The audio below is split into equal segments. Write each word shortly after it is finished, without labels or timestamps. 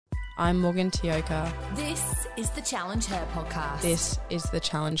I'm Morgan Tioka. This is the Challenge Her podcast. This is the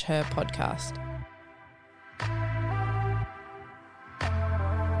Challenge Her podcast.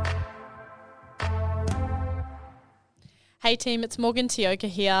 Hey team, it's Morgan Tioka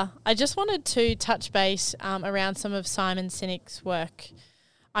here. I just wanted to touch base around some of Simon Sinek's work.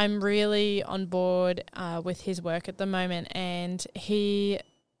 I'm really on board with his work at the moment, and he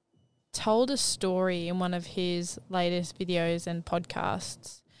told a story in one of his latest videos and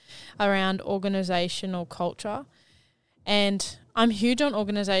podcasts around organisational culture. And I'm huge on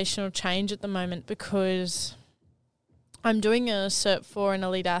organisational change at the moment because I'm doing a Cert 4 in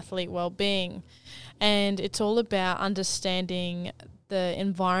Elite Athlete Wellbeing, and it's all about understanding the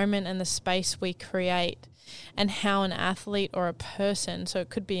environment and the space we create and how an athlete or a person, so it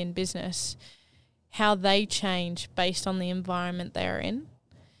could be in business, how they change based on the environment they're in,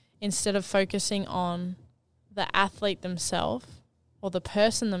 instead of focusing on the athlete themselves or the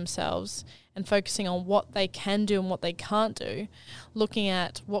person themselves and focusing on what they can do and what they can't do, looking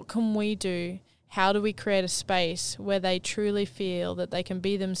at what can we do, how do we create a space where they truly feel that they can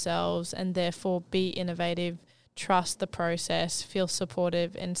be themselves and therefore be innovative, trust the process, feel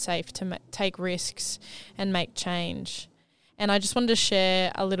supportive and safe to take risks and make change. And I just wanted to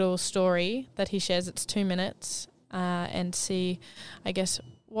share a little story that he shares. It's 2 minutes and see, I guess,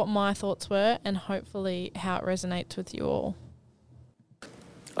 what my thoughts were and hopefully how it resonates with you all.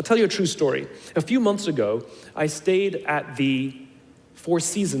 I'll tell you a true story. A few months ago, I stayed at the Four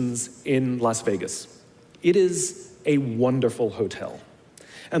Seasons in Las Vegas. It is a wonderful hotel.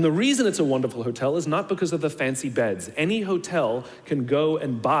 And the reason it's a wonderful hotel is not because of the fancy beds. Any hotel can go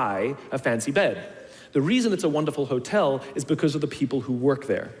and buy a fancy bed. The reason it's a wonderful hotel is because of the people who work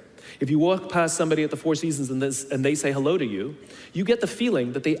there. If you walk past somebody at the Four Seasons and they say hello to you, you get the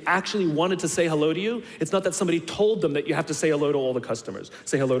feeling that they actually wanted to say hello to you. It's not that somebody told them that you have to say hello to all the customers,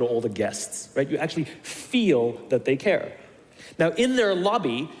 say hello to all the guests, right? You actually feel that they care. Now, in their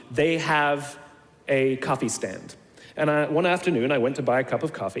lobby, they have a coffee stand. And one afternoon, I went to buy a cup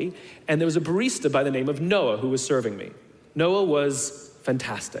of coffee, and there was a barista by the name of Noah who was serving me. Noah was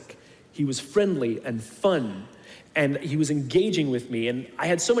fantastic. He was friendly and fun, and he was engaging with me, and I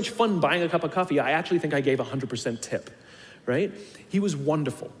had so much fun buying a cup of coffee, I actually think I gave 100% tip, right? He was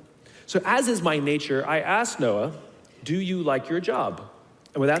wonderful. So as is my nature, I asked Noah, "Do you like your job?"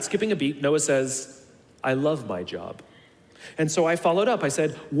 And without skipping a beat, Noah says, "I love my job." And so I followed up. I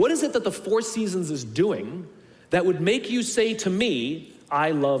said, "What is it that the Four Seasons is doing that would make you say to me,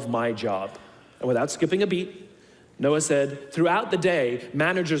 'I love my job'?" And without skipping a beat, Noah said, "Throughout the day,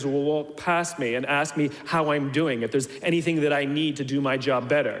 managers will walk past me and ask me how I'm doing, if there's anything that I need to do my job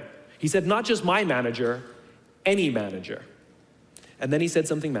better." He said, "Not just my manager, any manager." And then he said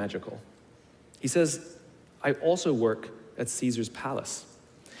something magical. He says, "I also work at Caesar's Palace.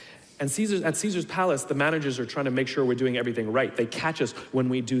 And at Caesar's Palace, the managers are trying to make sure we're doing everything right. They catch us when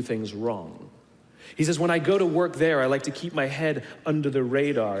we do things wrong." He says, "When I go to work there, I like to keep my head under the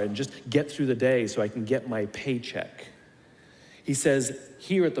radar and just get through the day so I can get my paycheck." He says,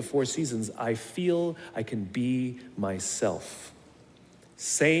 "Here at the Four Seasons, I feel I can be myself."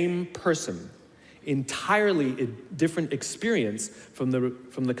 Same person, entirely different experience from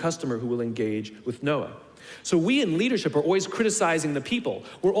the customer who will engage with Noah. So we in leadership are always criticizing the people.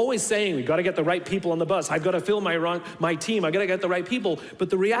 We're always saying, we got to get the right people on the bus. I've got to fill my team. I got to get the right people. But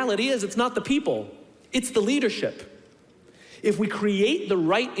the reality is, it's not the people. It's the leadership. If we create the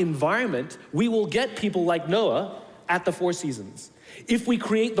right environment, we will get people like Noah at the Four Seasons. If we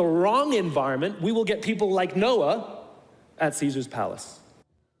create the wrong environment, we will get people like Noah at Caesar's Palace.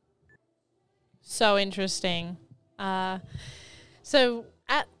 So interesting. So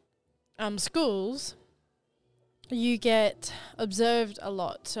at schools, you get observed a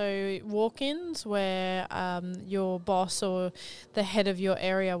lot. So walk-ins where your boss or the head of your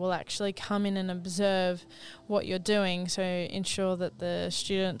area will actually come in and observe what you're doing. So ensure that the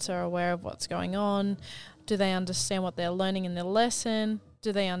students are aware of what's going on. Do they understand what they're learning in their lesson?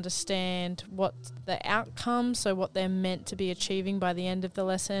 Do they understand what the outcome, so what they're meant to be achieving by the end of the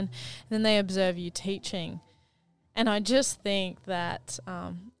lesson? And then they observe you teaching. And I just think that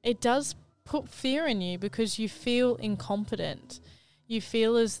it does put fear in you because you feel incompetent. You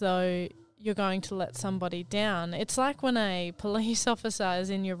feel as though you're going to let somebody down. It's like when a police officer is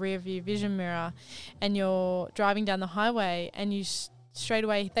in your rear view vision mirror and you're driving down the highway and you straight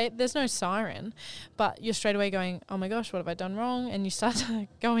away, there's no siren, but you're straight away going, "Oh my gosh, what have I done wrong?" And you start to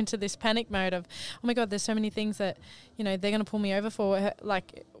go into this panic mode of, "Oh my God, there's so many things that, they're going to pull me over for.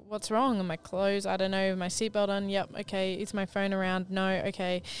 Like, what's wrong? Are my clothes? I don't know. My seatbelt on? Yep. Okay. Is my phone around? No.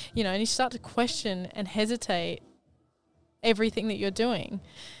 Okay." And you start to question and hesitate everything that you're doing.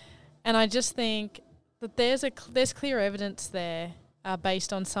 And I just think that there's clear evidence there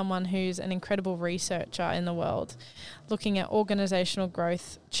based on someone who's an incredible researcher in the world, looking at organisational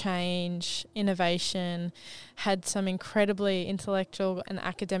growth, change, innovation, had some incredibly intellectual and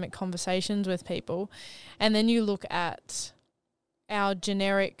academic conversations with people. And then you look at our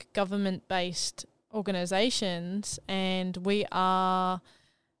generic government-based organisations, and we are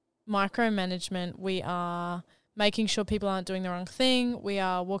micromanagement, we are making sure people aren't doing the wrong thing, we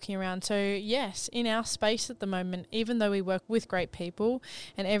are walking around. So yes, in our space at the moment, even though we work with great people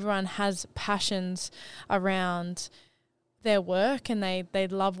and everyone has passions around their work and they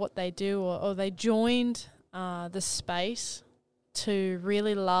love what they do, or they joined the space to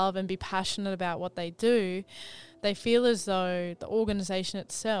really love and be passionate about what they do, they feel as though the organisation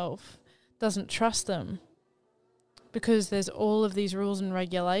itself doesn't trust them because there's all of these rules and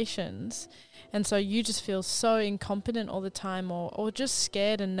regulations. And so you just feel so incompetent all the time, or just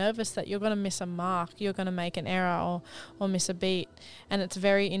scared and nervous that you're going to miss a mark, you're going to make an error or miss a beat. And it's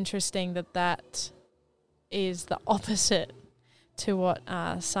very interesting that is the opposite to what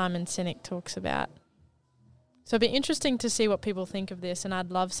Simon Sinek talks about. So it'd be interesting to see what people think of this, and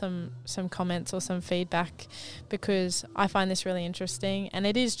I'd love some comments or some feedback, because I find this really interesting. And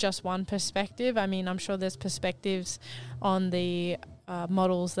it is just one perspective. I mean, I'm sure there's perspectives on the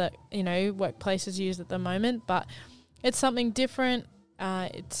models that, workplaces use at the moment, but it's something different.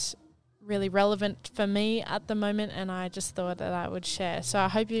 It's really relevant for me at the moment, and I just thought that I would share. So I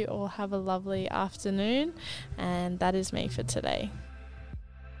hope you all have a lovely afternoon, and that is me for today.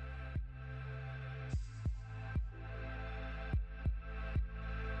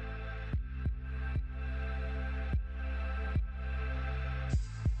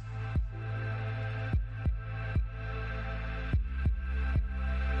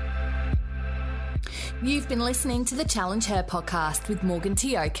 You've been listening to the Challenge Her podcast with Morgan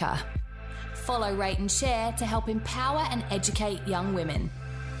Tioka. Follow, rate and share to help empower and educate young women.